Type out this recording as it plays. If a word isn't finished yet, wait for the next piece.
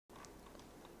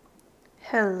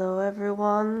Hello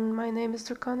everyone, my name is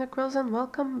Draconicrose and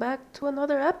welcome back to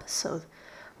another episode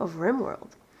of RimWorld.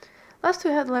 Last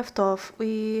we had left off,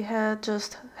 we had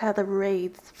just had a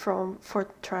raid for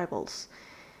tribals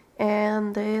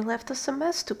and they left us a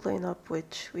mess to clean up,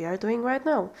 which we are doing right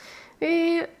now.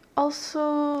 We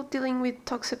also dealing with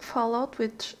toxic fallout,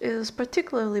 which is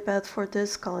particularly bad for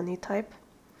this colony type.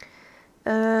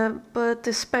 But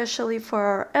especially for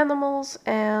our animals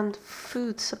and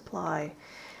food supply.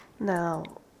 Now,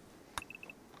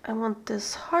 I want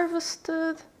this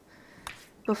harvested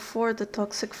before the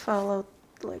toxic fallout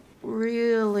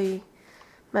really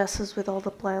messes with all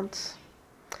the plants.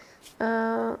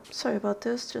 Sorry about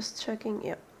this, just checking.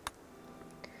 Yep.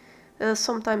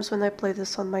 Sometimes when I play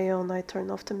this on my own, I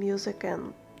turn off the music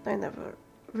and I never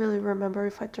really remember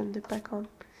if I turned it back on.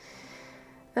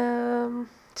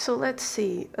 So let's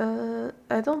see.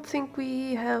 I don't think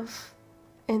we have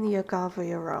any agave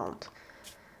around.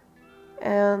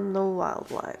 And no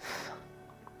wildlife.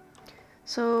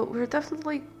 So we're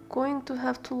definitely going to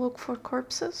have to look for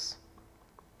corpses.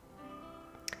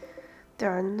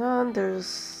 There are none. There's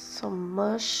some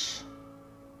mush.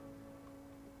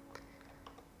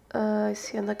 I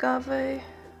see an agave.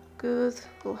 Good.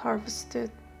 We'll harvest it.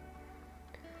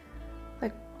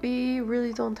 We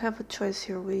really don't have a choice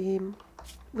here. We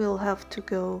will have to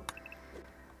go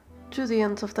to the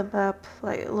end of the map,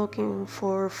 looking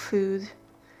for food.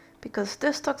 Because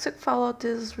this toxic fallout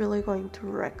is really going to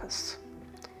wreck us.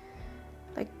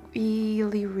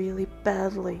 Really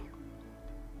badly.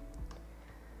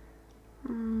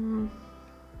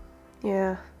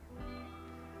 Yeah.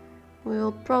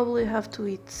 We'll probably have to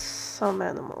eat some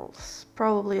animals.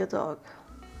 Probably a dog.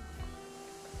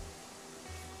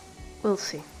 We'll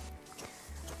see.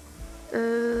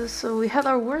 So we had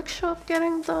our workshop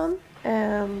getting done,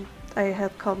 and I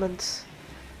had comments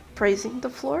praising the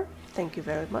floor. Thank you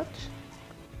very much.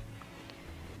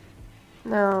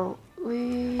 Now,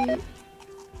 we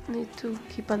need to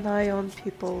keep an eye on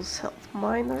people's health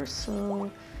minors, so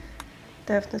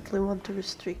definitely want to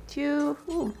restrict you.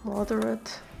 Ooh,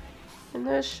 moderate.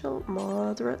 Initial,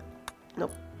 moderate.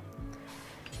 Nope.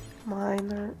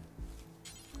 Minor.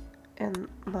 And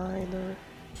minor.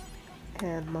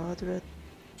 And moderate.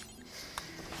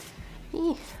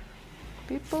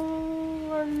 People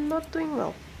are not doing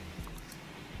well.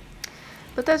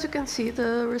 But as you can see,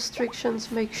 the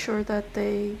restrictions make sure that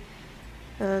they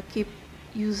keep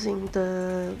using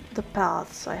the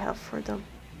paths I have for them.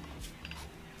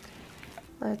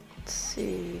 Let's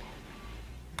see.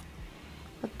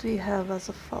 What do we have as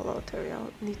a fallout area?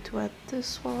 I'll need to add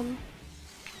this one.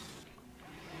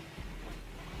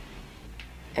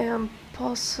 And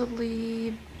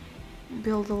possibly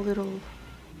build a little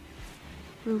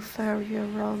roof area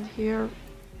around here.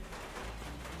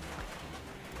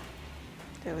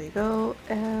 There we go,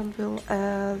 and we'll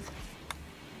add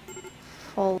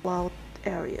fallout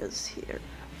areas here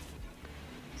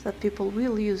so that people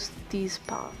will use these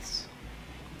paths.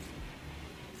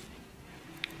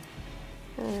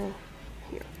 Here,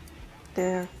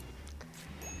 there.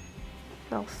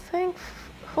 Now,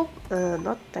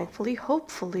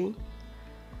 hopefully,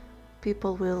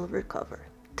 people will recover.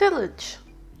 Tillage.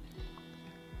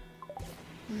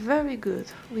 Very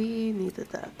good. We needed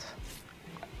that.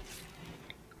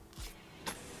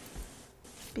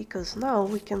 Because now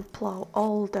we can plow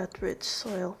all that rich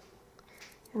soil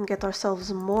and get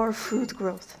ourselves more food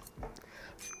growth.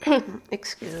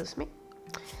 Excuse me.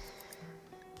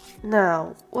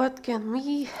 Now, what can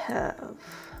we have?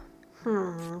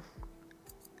 Well,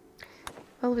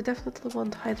 we definitely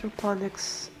want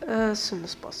hydroponics as soon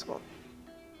as possible.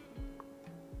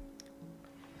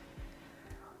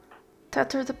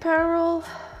 Tattered apparel.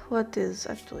 What is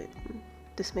actually...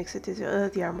 This makes it easier.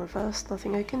 The armor vest,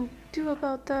 nothing I can do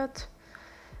about that.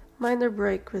 Minor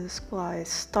break with supplies.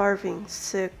 Starving,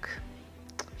 sick.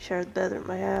 Shared better.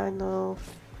 I know.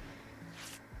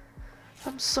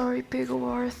 I'm sorry, Pig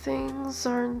War. Things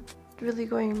aren't really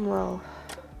going well.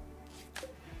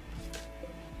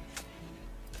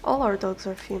 All our dogs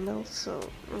are female, so...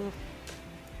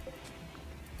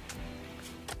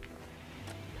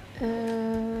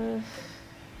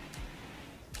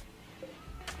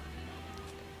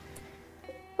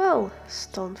 Well,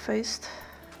 stone-faced.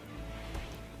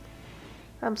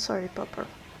 I'm sorry, Pupper.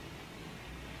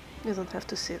 You don't have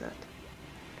to see that.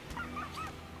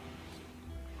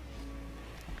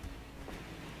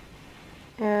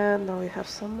 And now we have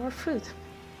some more food,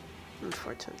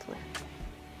 unfortunately.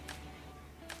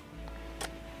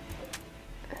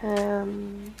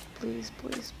 And please,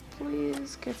 please,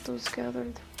 please get those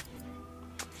gathered.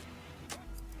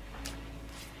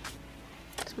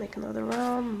 Let's make another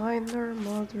round. Minor,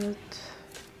 moderate.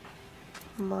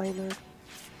 minor.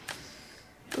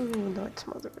 Ooh, no, it's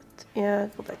moderate. Yeah,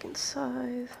 go back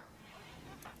inside.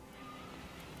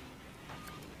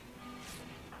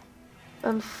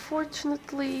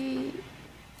 Unfortunately,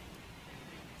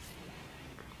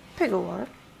 Pigawar.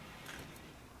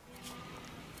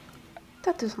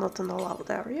 That is not an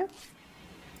allowed area.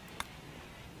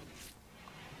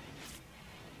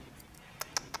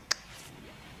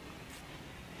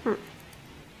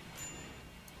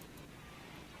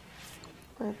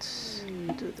 Let's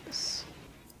do this.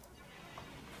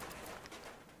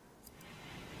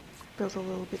 Build a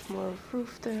little bit more of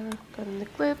roof there. Got an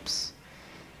eclipse.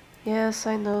 Yes,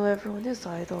 I know everyone is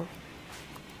idle.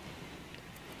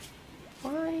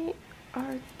 Why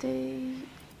are they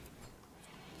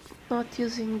not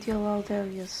using the allowed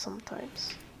areas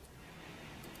sometimes?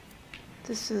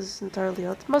 This is entirely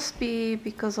odd. Must be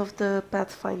because of the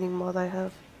pathfinding mod I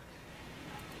have.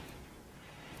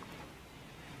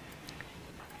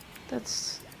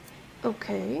 That's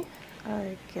okay,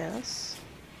 I guess.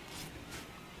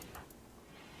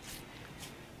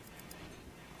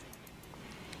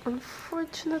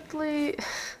 Unfortunately,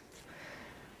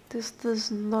 this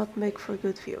does not make for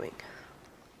good viewing.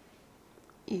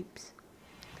 Oops.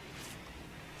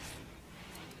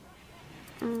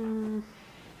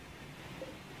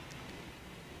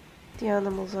 The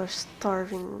animals are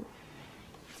starving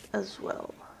as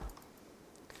well.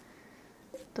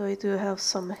 Though I do have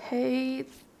some hay.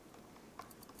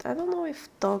 I don't know if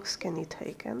dogs can eat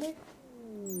hay, can they?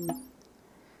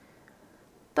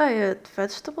 Diet: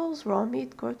 vegetables, raw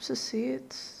meat, corpses,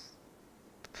 seeds.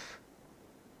 Pff,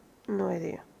 no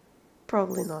idea.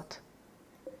 Probably not.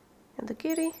 And the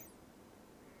kitty?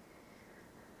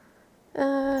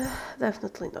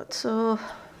 Definitely not. So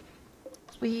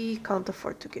we can't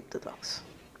afford to keep the dogs.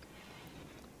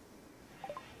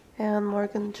 And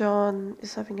Morgan John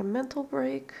is having a mental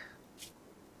break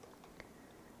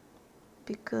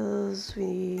because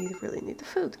we really need the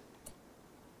food.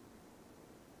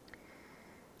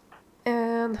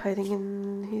 And hiding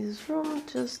in his room,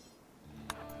 just...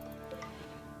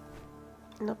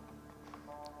 Nope.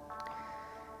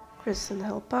 Kristen,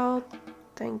 help out.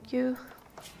 Thank you.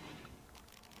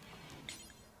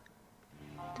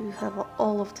 Do have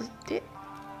all of the...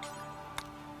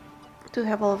 Do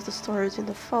have all of the storage in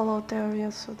the fallout area,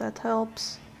 so that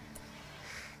helps.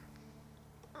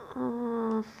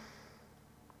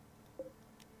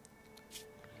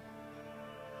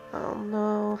 Oh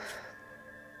no,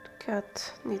 the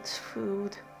cat needs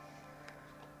food.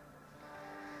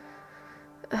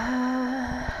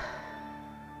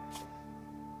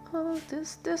 Oh,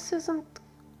 this isn't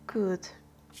good.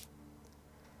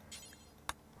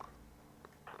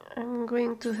 I'm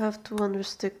going to have to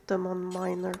unrestrict them on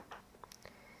minor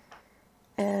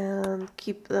and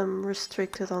keep them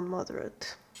restricted on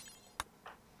moderate.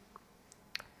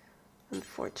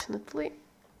 Unfortunately.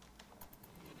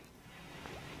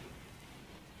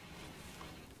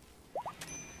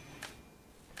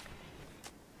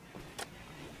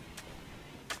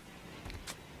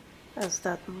 As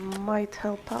that might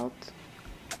help out.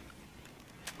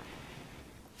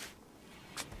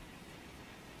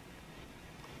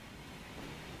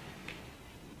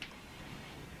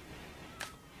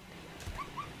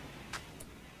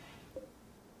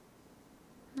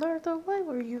 Nardo, why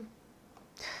were you...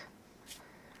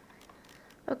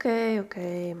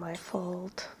 Okay, my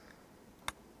fault.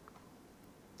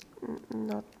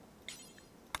 Not...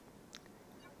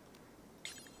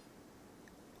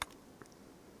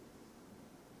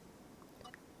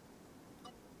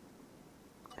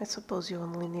 I suppose you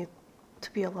only need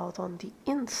to be allowed on the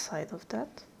inside of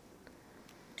that.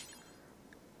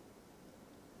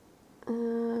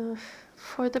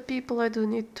 For the people I do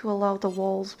need to allow the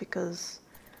walls because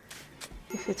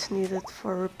if it's needed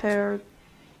for repair,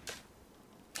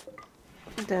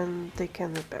 then they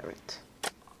can repair it.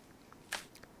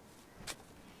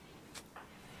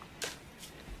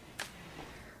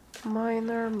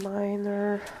 Minor,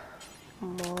 moderate,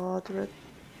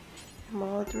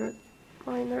 minor.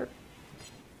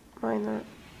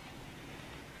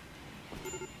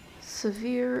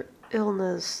 Severe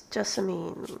illness,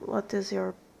 Jessamine, what is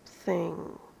your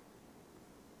thing?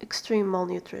 Extreme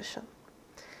malnutrition.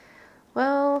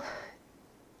 Well,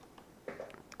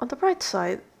 on the bright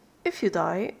side, if you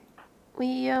die,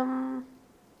 we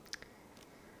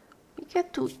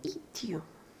get to eat you.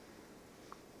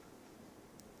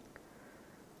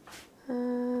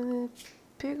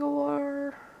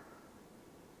 Pigawar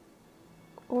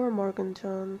or Morgan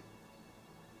John.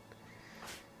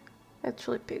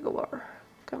 Actually, Pigawar.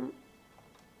 Come.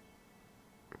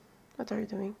 What are you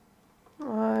doing?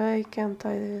 Why can't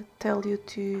I tell you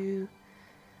to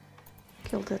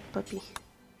Kill that puppy.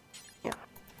 Yeah.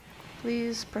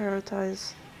 Please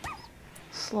prioritize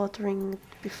slaughtering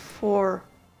before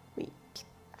we...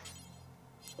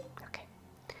 Okay.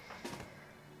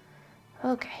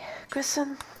 Okay.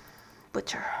 Christen,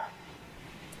 butcher.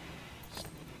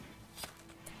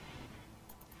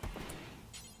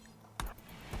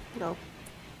 No.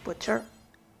 Butcher.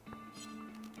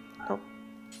 No.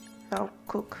 Now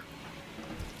cook.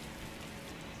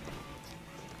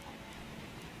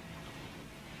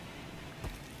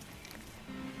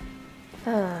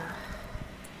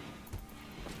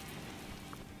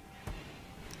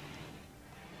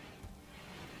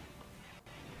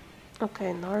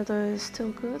 Okay, Narda is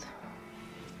still good.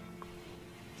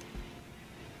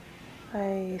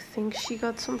 I think she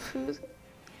got some food.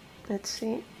 Let's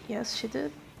see. Yes, she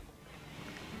did.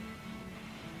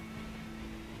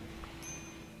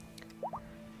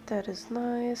 That is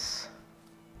nice.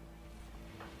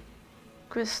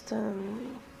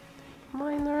 Christen,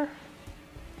 minor.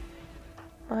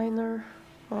 Minor,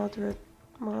 moderate,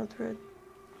 moderate,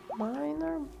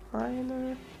 minor,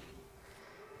 minor,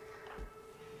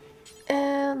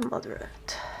 and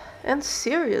moderate. And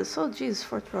serious. Oh geez,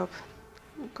 Fort Rob.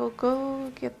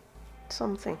 Go get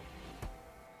something.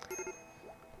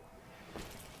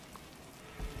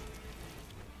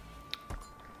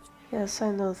 Yes,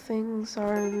 I know things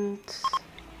aren't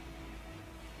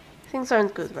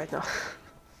good right now.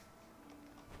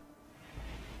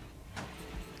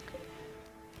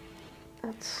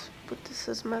 Let's put this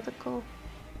as medical,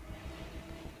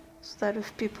 so that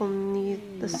if people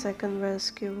need the second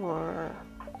rescue or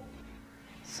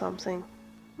something.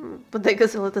 But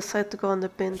Bodegazilla decide to go on the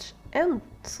bench and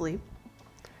sleep.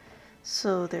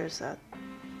 So there's that.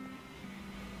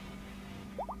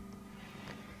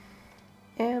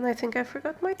 And I think I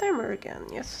forgot my timer again.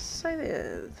 Yes, I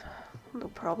did. No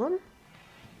problem.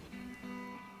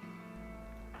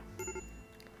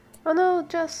 Oh no,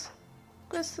 Jess!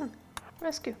 Kristen!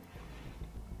 Rescue!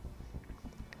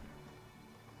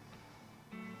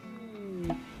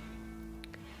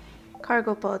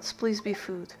 Cargo pods, please be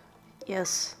food.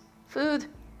 Yes. Food!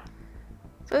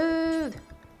 Food!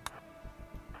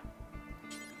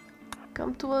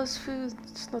 Come to us, food.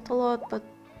 It's not a lot, but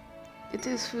it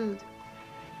is food.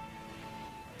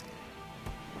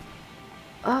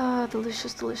 Ah,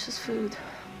 delicious, delicious food.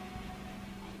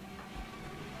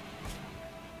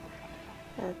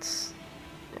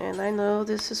 And I know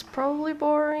this is probably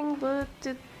boring, but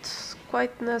it's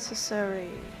quite necessary.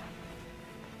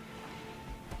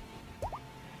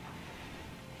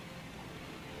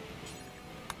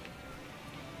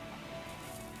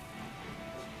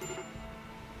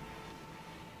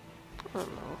 Oh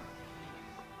no.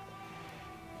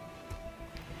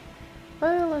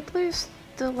 Well, at least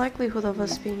the likelihood of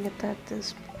us being attacked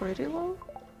is pretty low.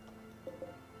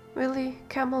 Really?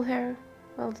 Camel hair?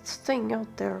 Well, it's staying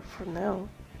out there for now.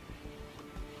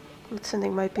 I'm not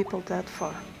sending my people that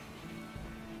far.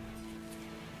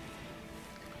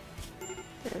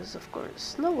 There's of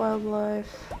course no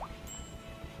wildlife.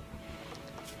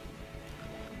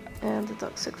 And the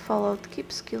toxic fallout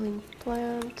keeps killing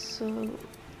plants, so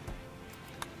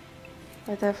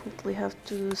I definitely have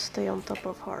to stay on top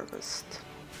of harvest.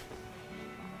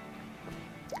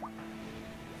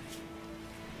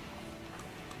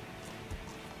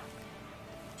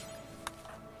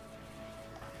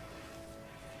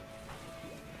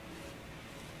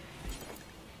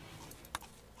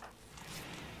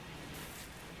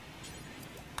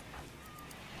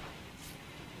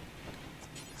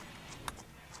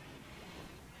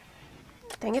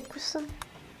 Dang it, Kristen.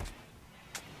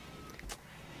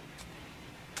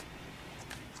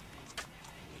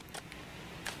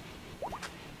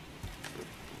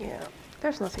 Yeah,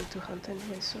 there's nothing to hunt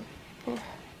anyway, so...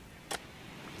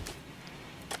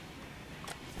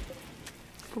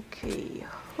 Okay,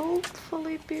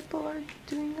 hopefully people are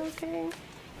doing okay.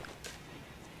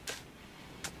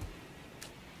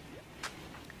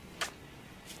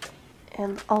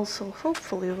 And also,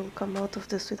 hopefully we'll come out of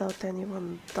this without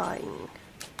anyone dying.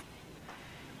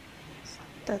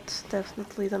 That's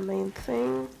definitely the main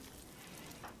thing.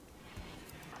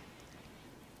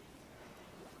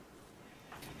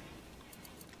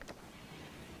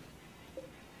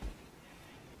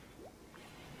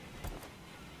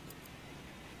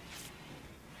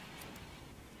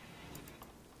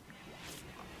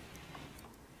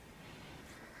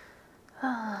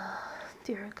 Ah,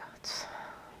 dear gods.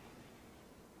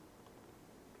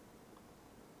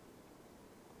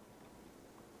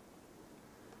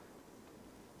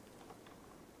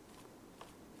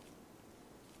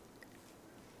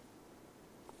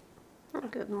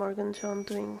 Good, Morgan John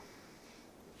doing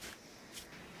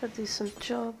a decent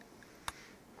job.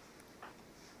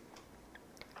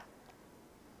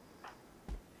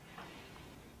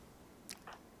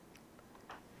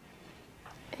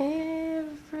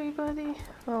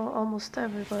 almost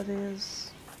everybody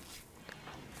is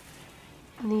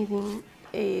needing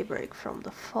a break from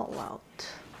the fallout.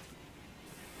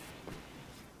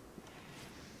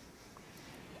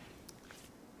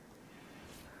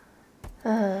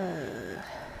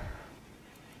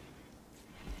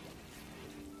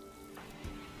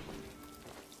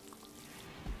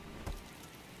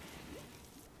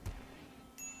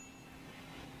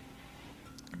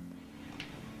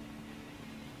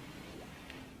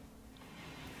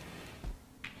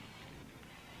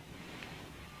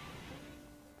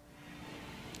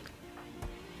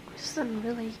 Doesn't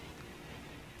really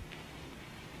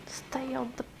stay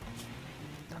on the...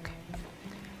 Okay.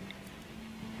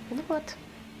 You know what?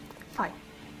 Fine.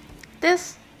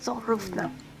 This is all roof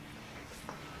now.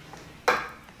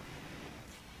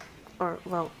 Or,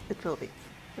 well, it will be,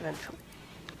 eventually.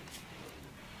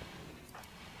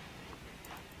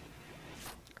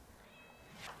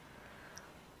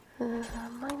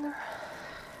 Miner.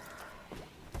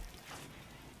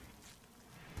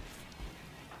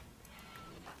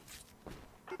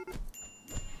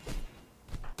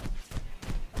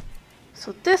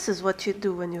 So this is what you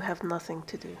do when you have nothing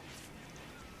to do.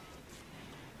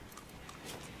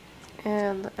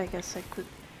 And I guess I could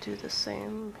do the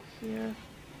same here.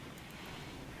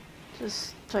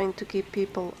 Just trying to keep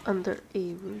people under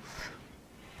a roof.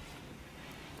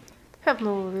 Have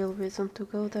no real reason to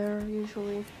go there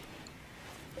usually.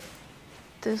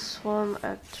 This one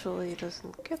actually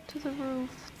doesn't get to the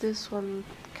roof. This one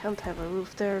can't have a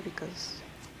roof there because,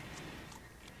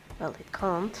 well, it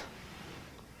can't.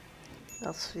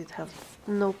 Else we'd have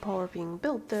no power being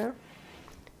built there.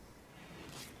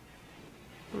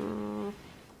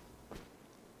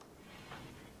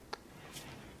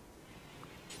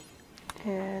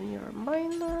 And you're a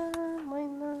miner.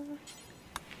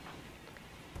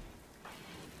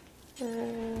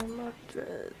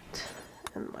 Moderate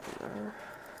and miner.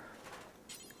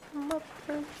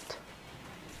 Moderate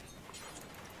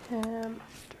and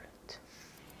moderate.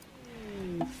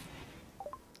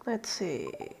 Let's see,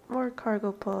 more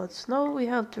cargo pods. No, we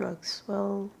have drugs.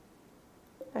 Well,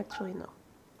 actually no.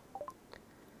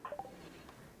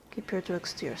 Keep your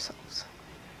drugs to yourselves.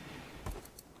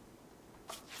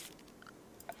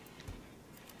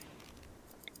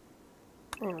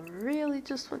 I really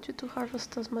just want you to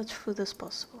harvest as much food as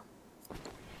possible.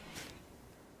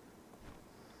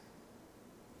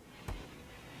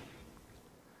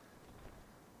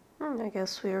 I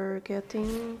guess we're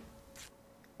getting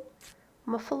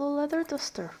buffalo leather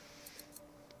duster.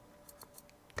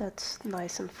 That's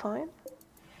nice and fine.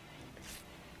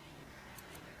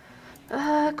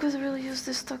 I could really use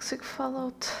this toxic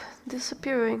fallout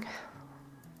disappearing.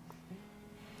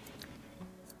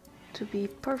 To be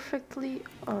perfectly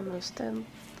honest, and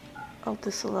I'll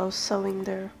disallow sewing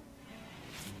there.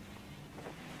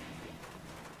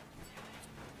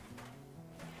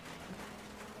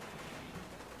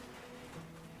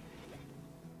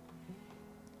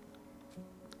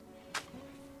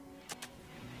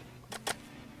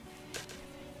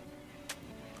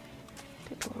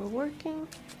 People are working.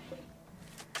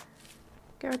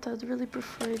 Garrett, I'd really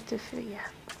prefer it if you,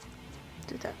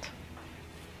 do that.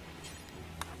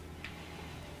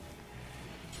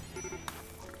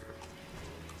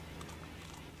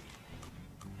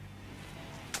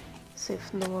 See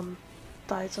if no one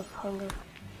dies of hunger.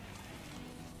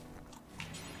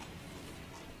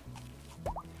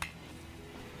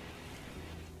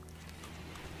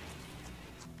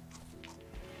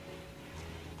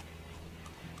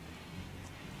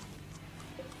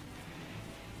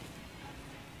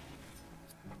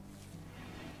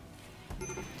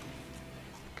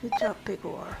 Good job, Big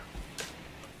War.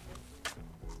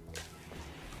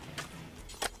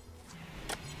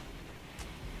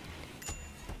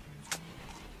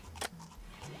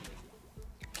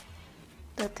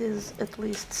 That is at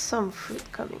least some fruit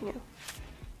coming in.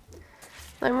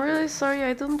 I'm really sorry,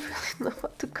 I don't really know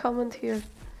what to comment here.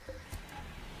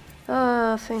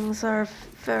 Things are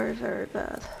very, very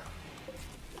bad.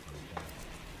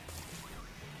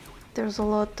 There's a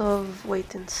lot of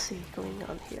wait and see going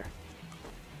on here.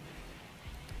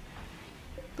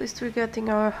 At least we're getting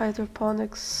our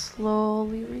hydroponics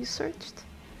slowly researched.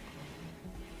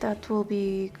 That will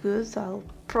be good. I'll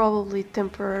probably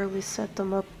temporarily set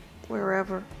them up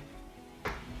wherever.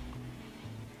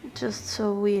 Just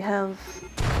so we have...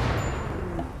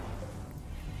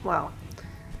 Wow.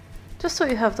 Just so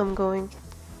you have them going.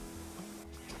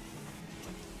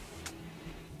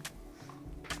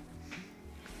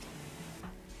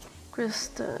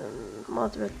 Kristen,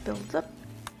 moderate build up.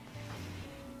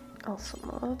 Also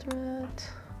moderate.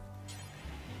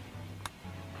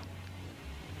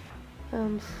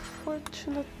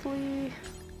 Unfortunately...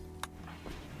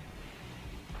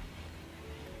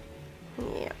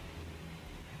 yeah.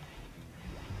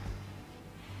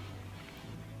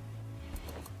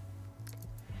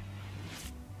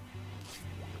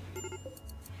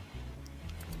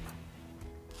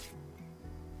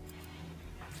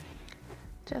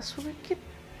 Just we keep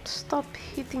stop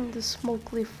hitting the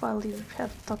smoke leaf while you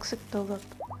have toxic buildup.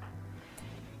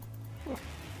 Yeah.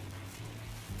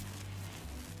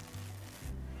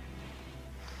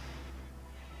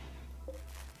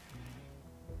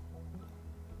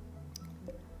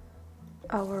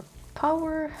 Our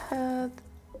power had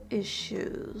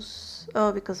issues.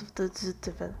 Oh, because of the ZIT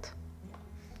event.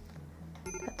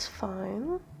 That's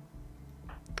fine.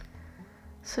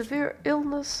 Severe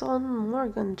illness on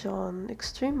Morgan John.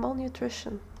 Extreme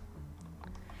malnutrition.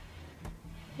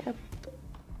 Yep,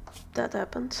 that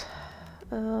happened.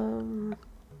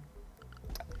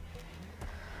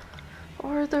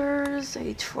 Orders,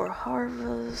 H4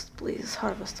 harvest. Please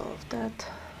harvest all of that.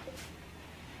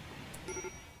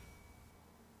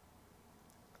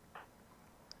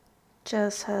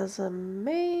 Jess has a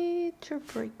major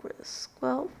break risk.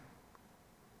 Well,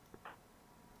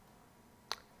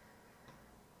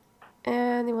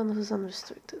 anyone who's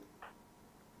unrestricted.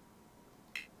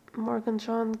 Morgan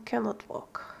John cannot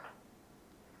walk.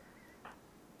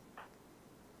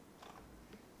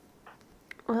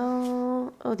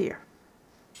 Well, oh dear.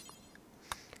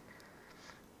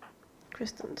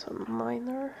 Kristen's a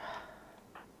minor.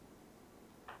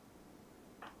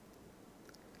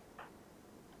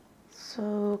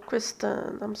 So,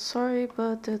 Kristen, I'm sorry,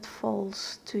 but it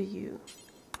falls to you.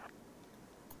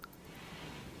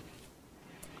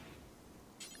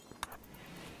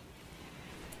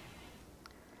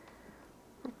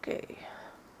 Okay.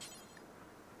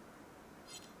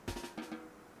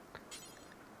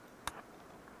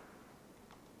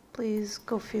 Please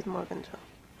go feed Morgan John.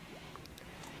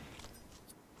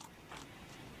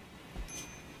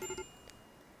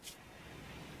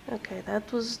 Okay,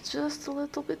 that was just a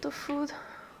little bit of food.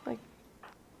 Like,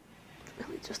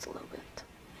 really just a little bit.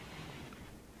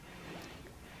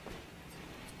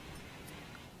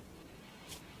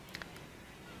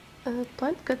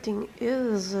 Plant cutting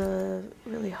is a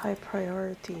really high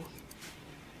priority.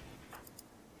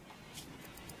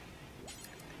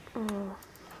 Oh.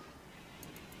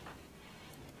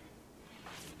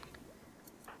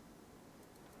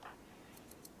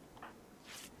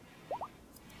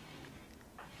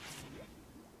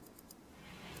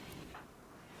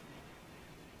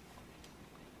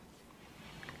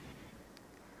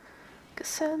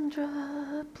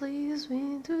 Cassandra, please,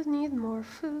 we do need more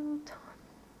food.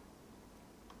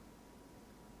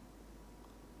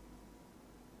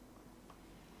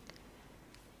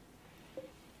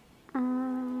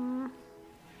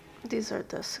 These are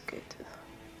desiccated.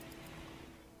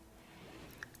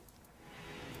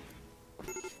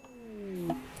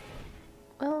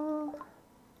 Well,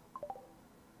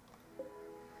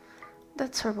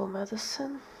 that's herbal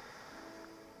medicine.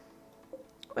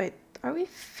 Wait, are we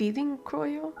feeding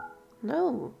Croyo?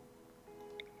 No.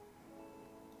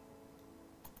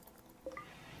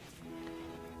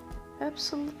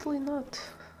 Absolutely not.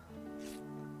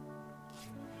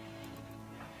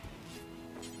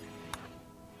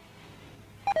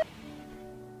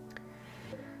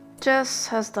 Jess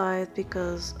has died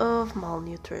because of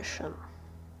malnutrition.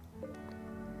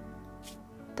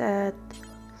 That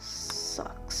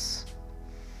sucks.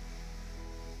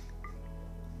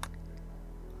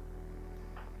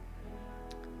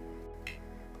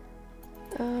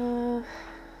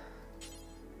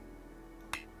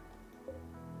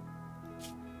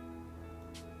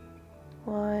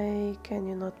 Why can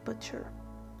you not butcher?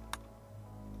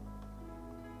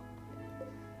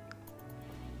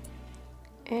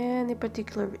 Any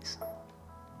particular reason?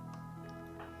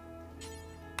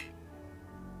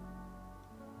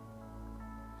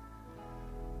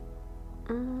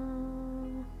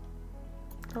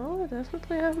 Oh, I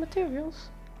definitely have materials.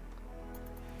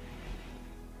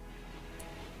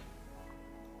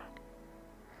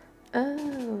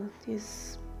 Oh,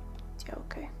 these... yeah,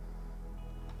 okay.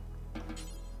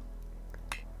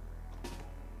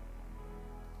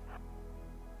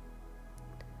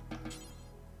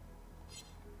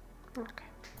 Okay,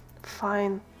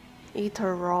 fine. Eat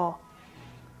her raw.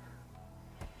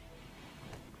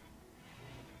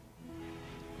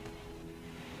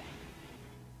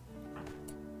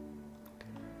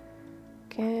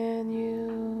 Can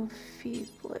you feed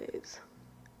Blaze?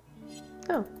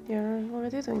 Oh, you're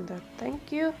already doing that.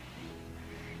 Thank you.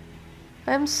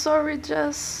 I'm sorry,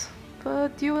 Jess,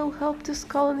 but you will help this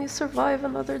colony survive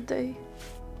another day.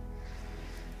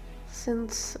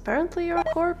 since apparently your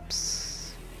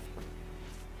corpse,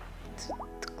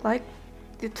 like,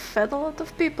 it fed a lot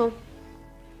of people.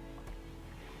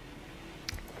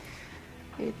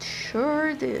 It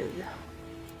sure did.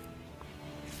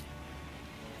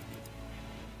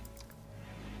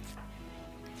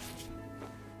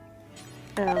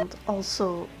 And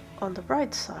also on the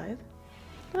right side,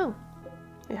 oh,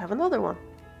 we have another one.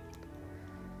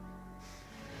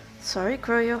 Sorry,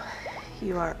 Croyo,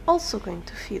 you are also going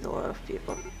to feed a lot of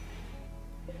people.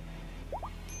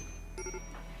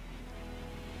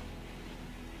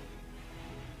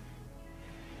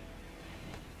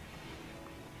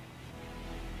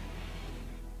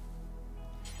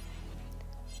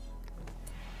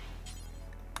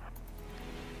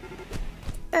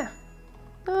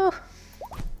 Oh.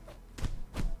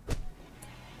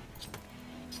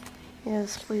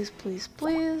 Yes, please, please,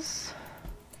 please.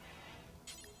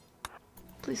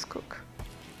 Please cook.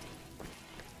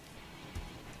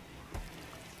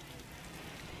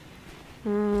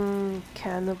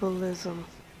 Cannibalism.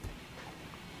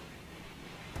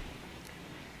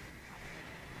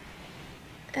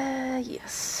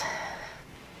 Yes.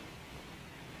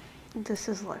 This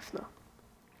is life now.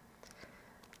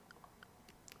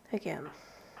 Again.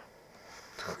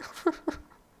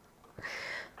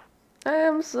 I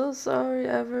am so sorry,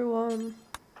 everyone.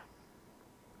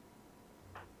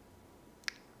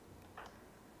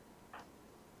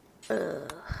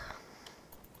 Ugh.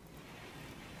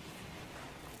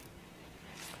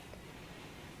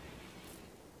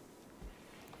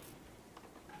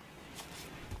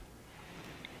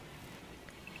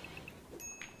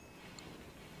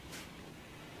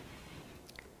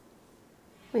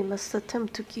 We must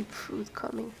attempt to keep food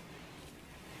coming.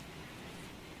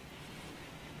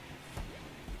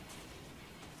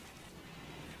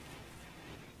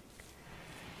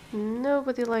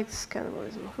 Nobody likes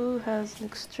cannibalism. Who has an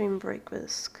extreme break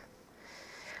risk?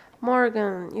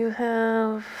 Morgan, you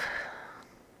have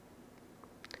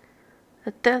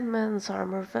a dead man's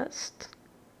armor vest.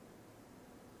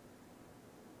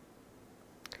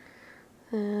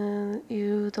 And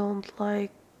you don't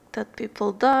like that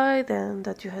people died and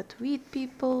that you had to eat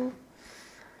people.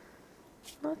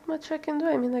 Not much I can do.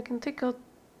 I mean, I can take out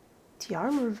the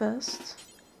armor vest.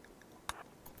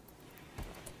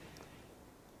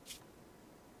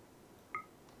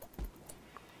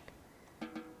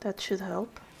 That should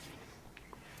help.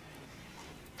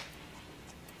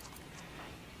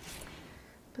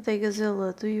 But hey,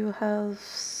 Gazilla, do you have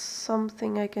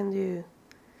something I can do?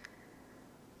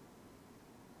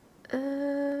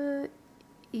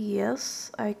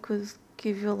 Yes, I could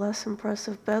give you a less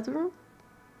impressive bedroom.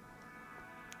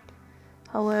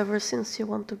 However, since you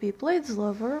want to be Blades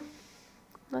lover,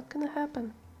 not gonna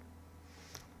happen.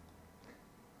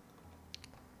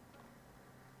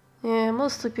 Yeah,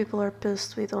 mostly people are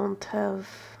pissed we don't have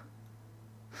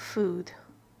food.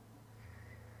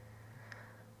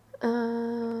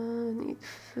 Need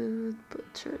food,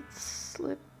 butchered,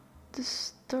 slip,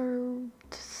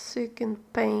 disturbed, sick and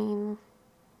pain.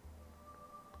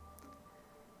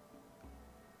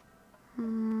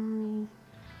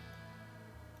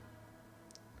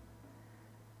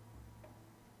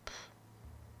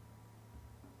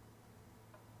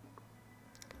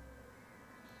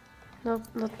 Nope,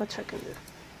 not much I can do.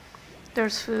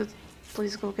 There's food,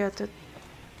 please go get it.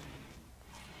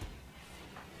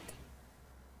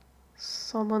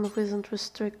 Someone who isn't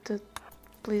restricted,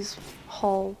 please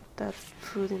haul that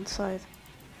food inside.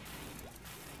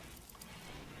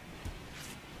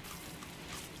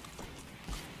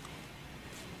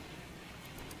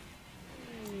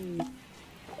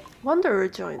 Wanderer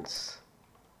joins.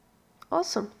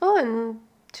 Awesome. Oh, and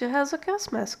she has a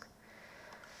gas mask.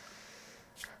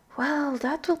 Well,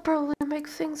 that will probably make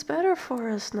things better for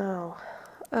us now.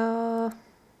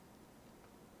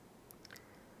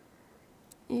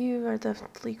 You are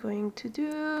definitely going to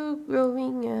do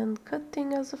growing and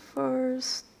cutting as a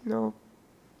first. Nope.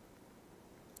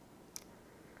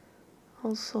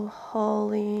 Also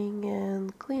hauling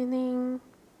and cleaning.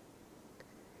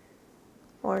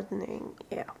 Gardening,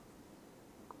 yeah.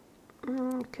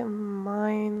 You can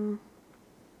mine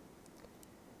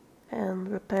and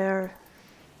repair.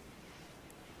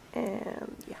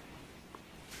 And yeah.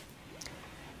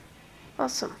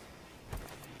 Awesome.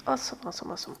 Awesome,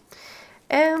 awesome, awesome.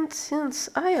 And since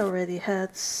I already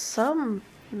had some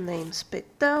names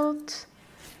picked out,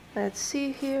 let's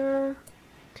see here.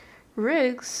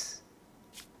 Rig's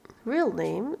real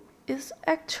name is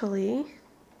actually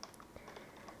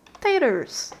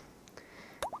Taters.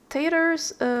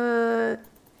 Taters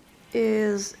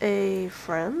is a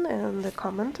friend and a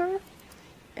commenter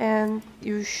And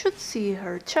you should see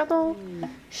her channel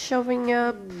showing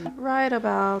up right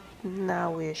about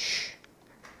now-ish.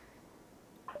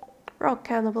 Raw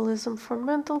cannibalism for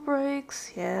mental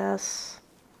breaks, yes.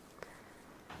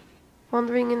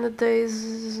 Wandering in the days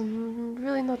is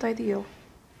really not ideal.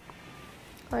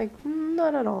 Like,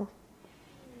 not at all.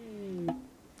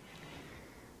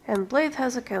 And Blade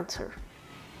has a cancer.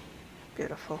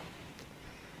 Beautiful.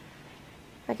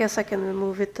 I guess I can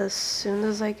remove it as soon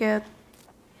as I get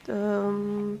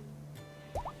some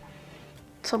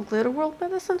Glitter World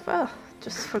medicine. Ah,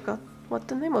 just forgot what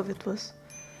the name of it was.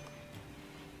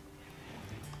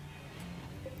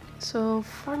 So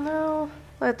for now,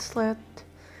 let's let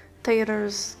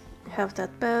Taters have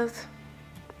that bed.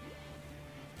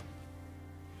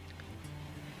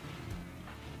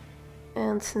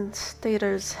 And since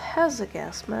Taters has a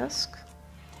gas mask,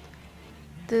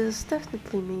 this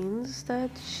definitely means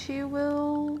that she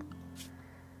will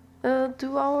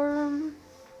do our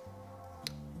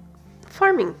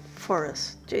farming for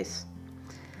us. Jeez.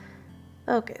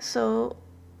 Okay, so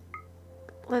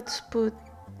let's put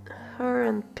her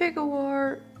and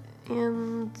Pigawar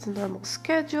in the normal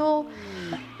schedule,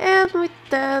 and with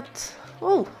that,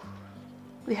 oh,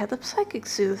 we had a psychic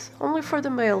soothe, only for the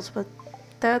males, but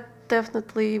that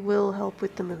definitely will help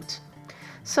with the moods.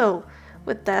 So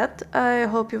with that, I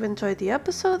hope you enjoyed the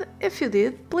episode. If you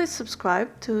did, please subscribe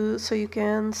so you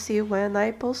can see when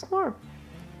I post more.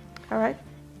 Alright,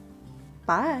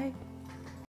 bye!